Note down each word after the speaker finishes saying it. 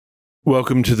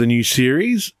Welcome to the new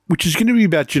series, which is going to be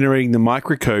about generating the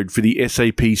microcode for the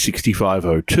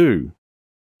SAP6502.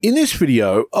 In this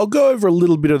video, I'll go over a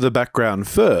little bit of the background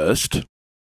first,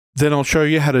 then I'll show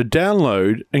you how to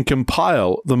download and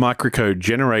compile the microcode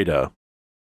generator.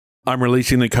 I'm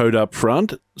releasing the code up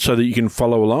front so that you can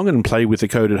follow along and play with the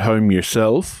code at home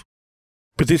yourself.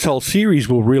 But this whole series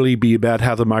will really be about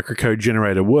how the microcode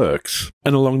generator works,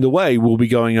 and along the way we'll be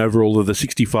going over all of the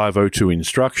 6502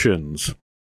 instructions.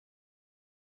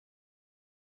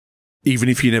 Even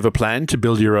if you never plan to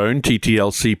build your own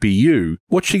TTL CPU,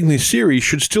 watching this series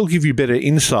should still give you better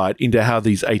insight into how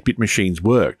these 8-bit machines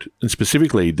worked, and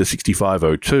specifically the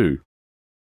 6502.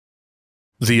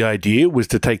 The idea was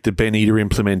to take the Ben Eater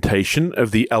implementation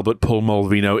of the Albert Paul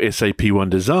Malvino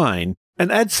SAP1 design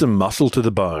and add some muscle to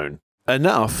the bone,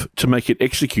 enough to make it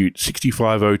execute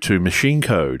 6502 machine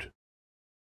code.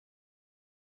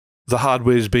 The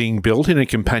hardware is being built in a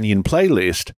companion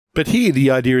playlist, but here the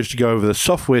idea is to go over the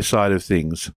software side of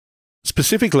things,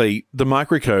 specifically the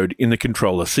microcode in the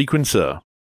controller sequencer.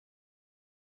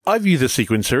 I view the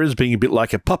sequencer as being a bit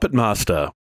like a puppet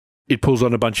master. It pulls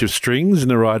on a bunch of strings in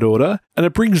the right order, and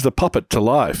it brings the puppet to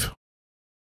life.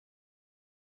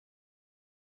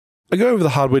 I go over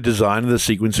the hardware design of the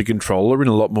sequencer controller in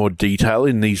a lot more detail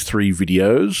in these 3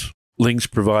 videos, links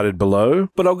provided below,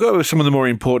 but I'll go over some of the more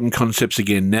important concepts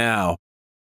again now.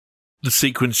 The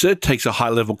sequencer takes a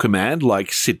high-level command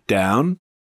like sit down,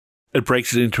 it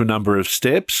breaks it into a number of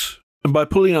steps, and by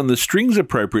pulling on the strings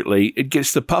appropriately, it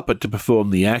gets the puppet to perform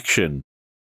the action.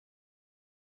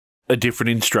 A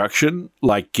different instruction,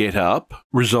 like get up,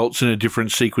 results in a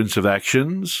different sequence of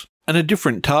actions, and a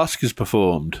different task is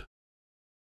performed.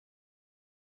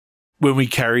 When we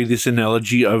carry this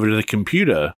analogy over to the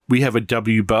computer, we have a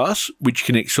W bus which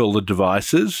connects all the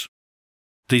devices.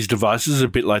 These devices are a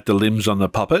bit like the limbs on the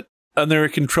puppet, and there are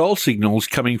control signals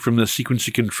coming from the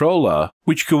sequencer controller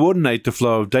which coordinate the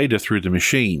flow of data through the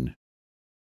machine.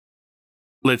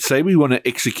 Let's say we want to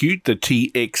execute the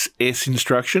TXS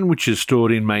instruction, which is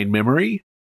stored in main memory.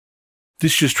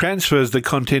 This just transfers the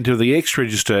content of the X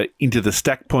register into the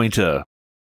stack pointer.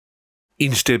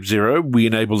 In step 0, we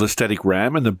enable the static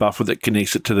RAM and the buffer that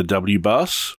connects it to the W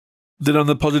bus. Then on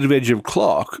the positive edge of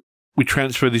clock, we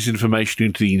transfer this information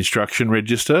into the instruction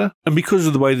register, and because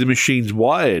of the way the machine's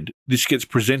wired, this gets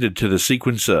presented to the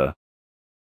sequencer.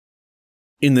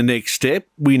 In the next step,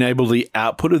 we enable the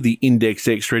output of the index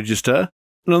X register,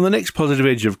 and on the next positive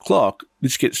edge of clock,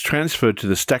 this gets transferred to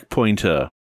the stack pointer.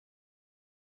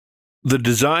 The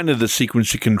design of the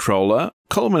sequencer controller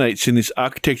culminates in this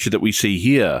architecture that we see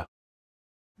here.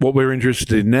 What we're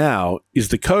interested in now is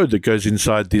the code that goes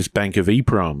inside this bank of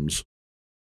EPROMs.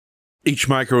 Each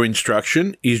micro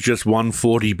instruction is just one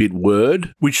 40-bit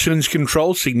word, which sends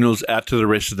control signals out to the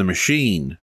rest of the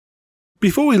machine.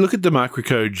 Before we look at the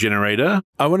microcode generator,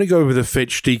 I want to go over the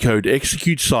fetch, decode,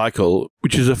 execute cycle,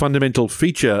 which is a fundamental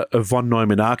feature of von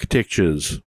Neumann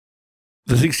architectures.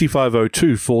 The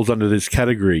 6502 falls under this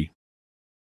category.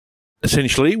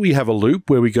 Essentially, we have a loop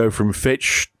where we go from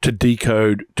fetch to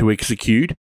decode to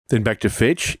execute, then back to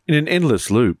fetch in an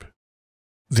endless loop.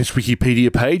 This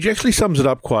Wikipedia page actually sums it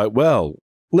up quite well.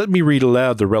 Let me read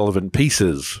aloud the relevant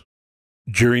pieces.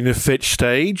 During the fetch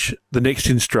stage, the next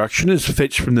instruction is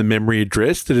fetched from the memory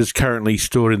address that is currently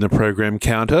stored in the program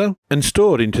counter and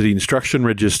stored into the instruction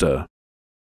register.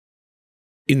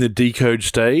 In the decode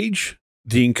stage,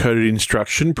 the encoded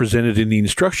instruction presented in the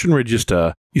instruction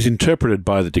register is interpreted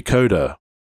by the decoder.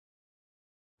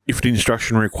 If an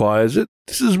instruction requires it,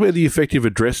 this is where the effective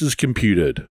address is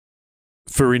computed.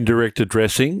 For indirect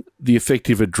addressing, the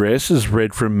effective address is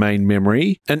read from main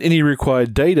memory, and any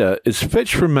required data is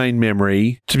fetched from main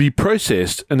memory to be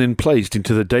processed and then placed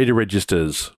into the data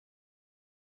registers.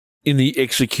 In the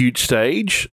execute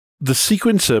stage, the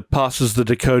sequencer passes the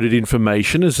decoded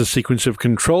information as a sequence of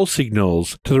control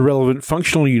signals to the relevant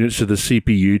functional units of the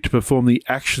CPU to perform the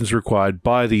actions required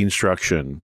by the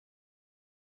instruction.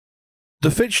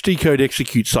 The fetch, decode,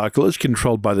 execute cycle is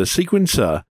controlled by the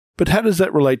sequencer, but how does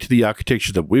that relate to the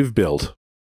architecture that we've built?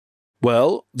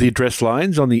 Well, the address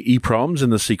lines on the EPROMs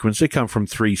and the sequencer come from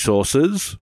 3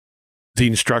 sources: the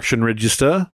instruction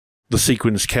register, the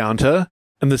sequence counter,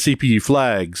 and the CPU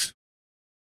flags.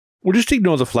 We'll just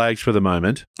ignore the flags for the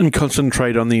moment and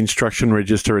concentrate on the instruction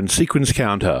register and sequence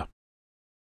counter.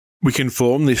 We can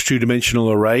form this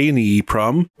 2-dimensional array in the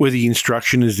EPROM where the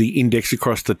instruction is the index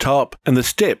across the top and the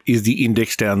step is the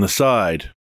index down the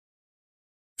side.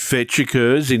 Fetch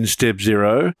occurs in step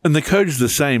 0, and the code is the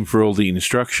same for all the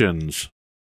instructions.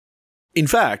 In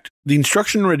fact, the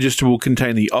instruction register will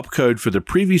contain the opcode for the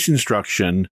previous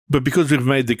instruction, but because we've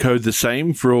made the code the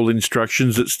same for all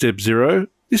instructions at step 0,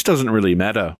 this doesn't really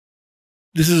matter.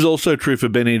 This is also true for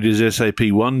Benita's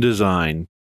SAP1 design.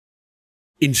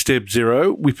 In step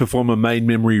 0, we perform a main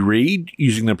memory read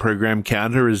using the program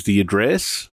counter as the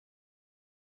address.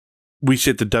 We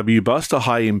set the W bus to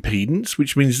high impedance,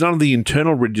 which means none of the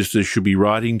internal registers should be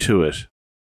writing to it.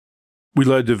 We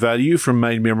load the value from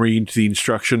main memory into the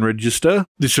instruction register.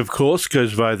 This, of course,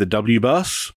 goes via the W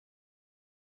bus.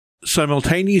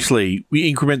 Simultaneously, we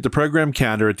increment the program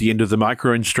counter at the end of the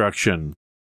micro instruction.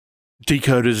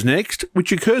 Decode is next,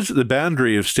 which occurs at the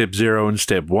boundary of step 0 and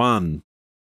step 1.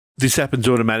 This happens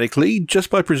automatically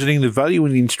just by presenting the value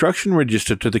in the instruction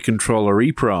register to the controller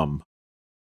EEPROM.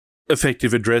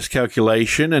 Effective address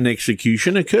calculation and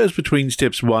execution occurs between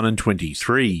steps 1 and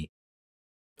 23.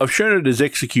 I've shown it as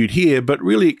execute here, but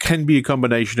really it can be a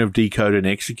combination of decode and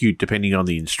execute depending on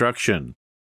the instruction.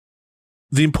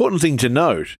 The important thing to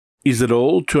note is that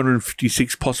all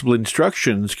 256 possible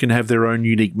instructions can have their own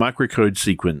unique microcode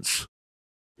sequence.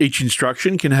 Each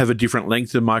instruction can have a different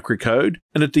length of microcode,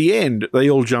 and at the end, they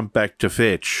all jump back to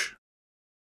fetch.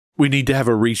 We need to have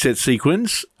a reset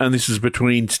sequence, and this is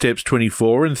between steps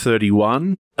 24 and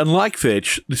 31, and like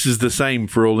fetch, this is the same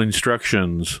for all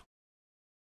instructions.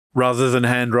 Rather than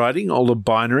handwriting all the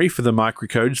binary for the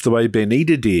microcodes the way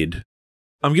Benita did,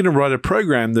 I'm going to write a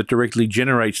program that directly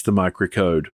generates the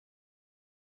microcode.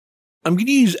 I'm going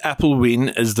to use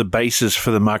AppleWin as the basis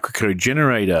for the microcode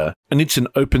generator, and it's an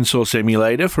open source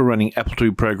emulator for running Apple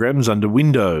II programs under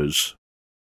Windows.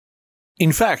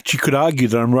 In fact, you could argue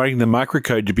that I'm writing the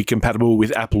microcode to be compatible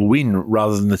with AppleWin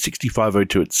rather than the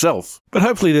 6502 itself, but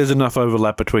hopefully there's enough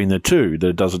overlap between the two that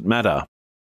it doesn't matter.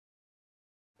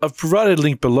 I've provided a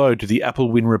link below to the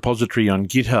AppleWin repository on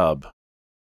GitHub.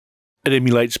 It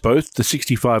emulates both the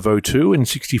 6502 and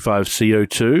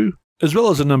 65C02, as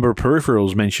well as a number of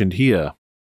peripherals mentioned here.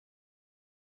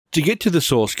 To get to the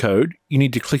source code, you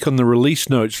need to click on the release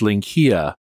notes link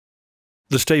here.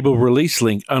 The stable release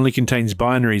link only contains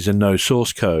binaries and no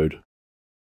source code.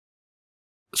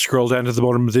 Scroll down to the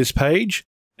bottom of this page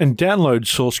and download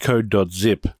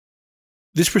sourcecode.zip.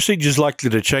 This procedure is likely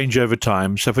to change over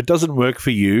time, so if it doesn't work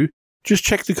for you, just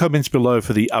check the comments below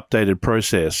for the updated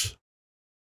process.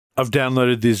 I've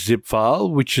downloaded this zip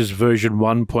file, which is version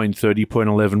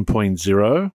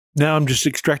 1.30.11.0. Now I'm just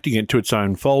extracting it to its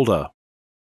own folder.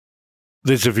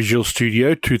 There's a Visual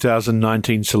Studio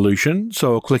 2019 solution,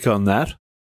 so I'll click on that.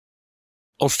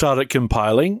 I'll start it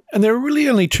compiling, and there are really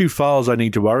only two files I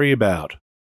need to worry about.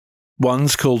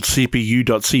 One's called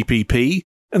cpu.cpp,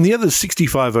 and the other's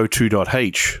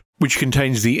 6502.h, which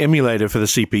contains the emulator for the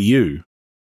CPU.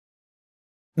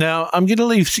 Now, I'm going to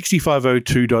leave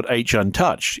 6502.h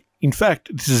untouched. In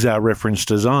fact, this is our reference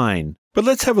design. But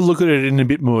let's have a look at it in a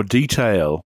bit more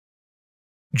detail.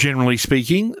 Generally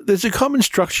speaking, there's a common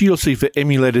structure you'll see for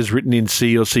emulators written in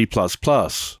C or C++.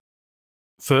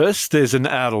 First, there's an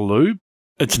outer loop.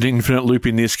 It's an infinite loop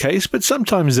in this case, but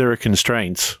sometimes there are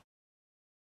constraints.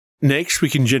 Next, we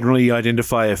can generally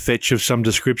identify a fetch of some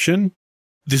description.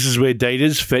 This is where data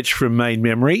is fetched from main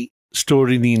memory,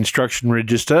 stored in the instruction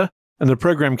register, and the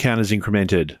program count is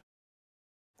incremented.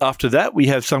 After that, we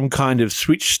have some kind of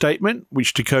switch statement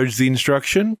which decodes the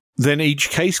instruction. Then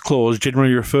each case clause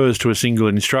generally refers to a single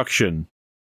instruction.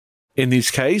 In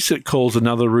this case, it calls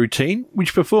another routine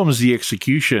which performs the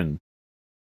execution.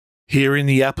 Here in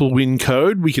the AppleWin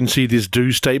code, we can see this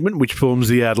do statement which forms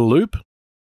the outer loop.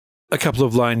 A couple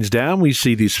of lines down, we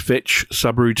see this fetch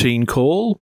subroutine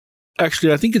call.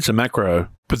 Actually, I think it's a macro,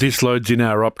 but this loads in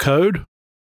our opcode.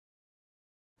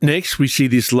 Next, we see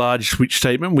this large switch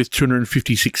statement with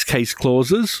 256 case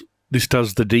clauses. This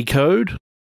does the decode.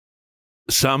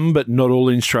 Some, but not all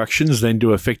instructions then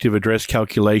do effective address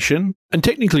calculation, and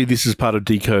technically this is part of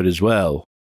decode as well.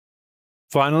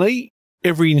 Finally,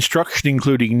 every instruction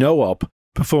including no op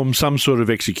performs some sort of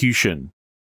execution.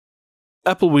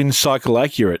 AppleWin's cycle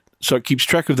accurate, so it keeps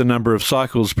track of the number of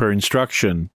cycles per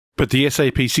instruction, but the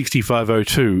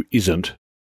SAP6502 isn't.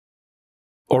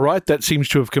 Alright, that seems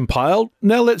to have compiled.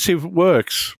 Now let's see if it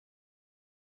works.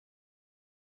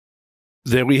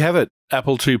 There we have it,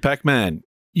 Apple II Pac-Man.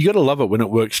 You gotta love it when it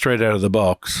works straight out of the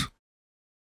box.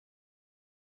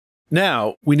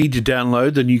 Now, we need to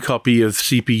download the new copy of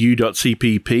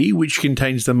cpu.cpp, which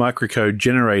contains the microcode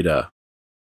generator.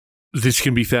 This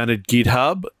can be found at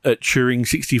GitHub at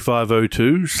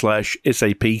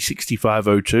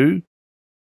Turing6502/SAP6502.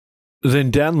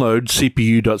 Then download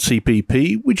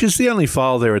cpu.cpp, which is the only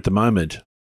file there at the moment.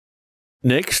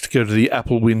 Next, go to the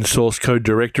AppleWin source code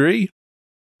directory,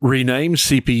 rename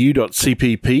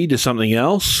cpu.cpp to something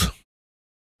else,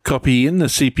 copy in the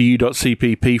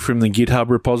cpu.cpp from the GitHub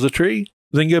repository,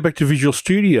 then go back to Visual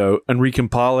Studio and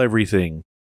recompile everything.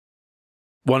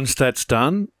 Once that's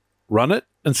done, run it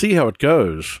and see how it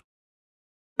goes.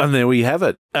 And there we have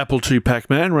it, Apple II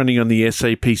Pac-Man running on the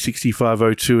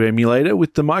SAP6502 emulator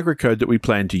with the microcode that we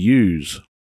plan to use.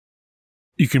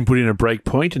 You can put in a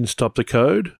breakpoint and stop the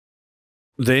code,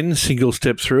 then single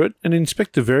step through it and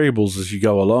inspect the variables as you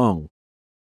go along.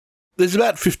 There's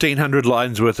about 1,500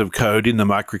 lines worth of code in the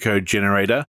microcode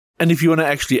generator, and if you want to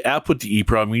actually output the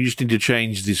EEPROM, you just need to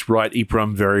change this write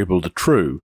EEPROM variable to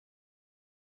true.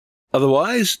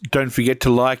 Otherwise, don't forget to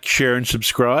like, share and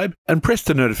subscribe, and press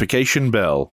the notification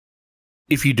bell.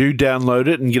 If you do download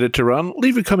it and get it to run,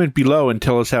 leave a comment below and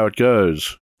tell us how it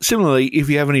goes. Similarly, if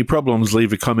you have any problems,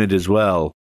 leave a comment as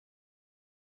well.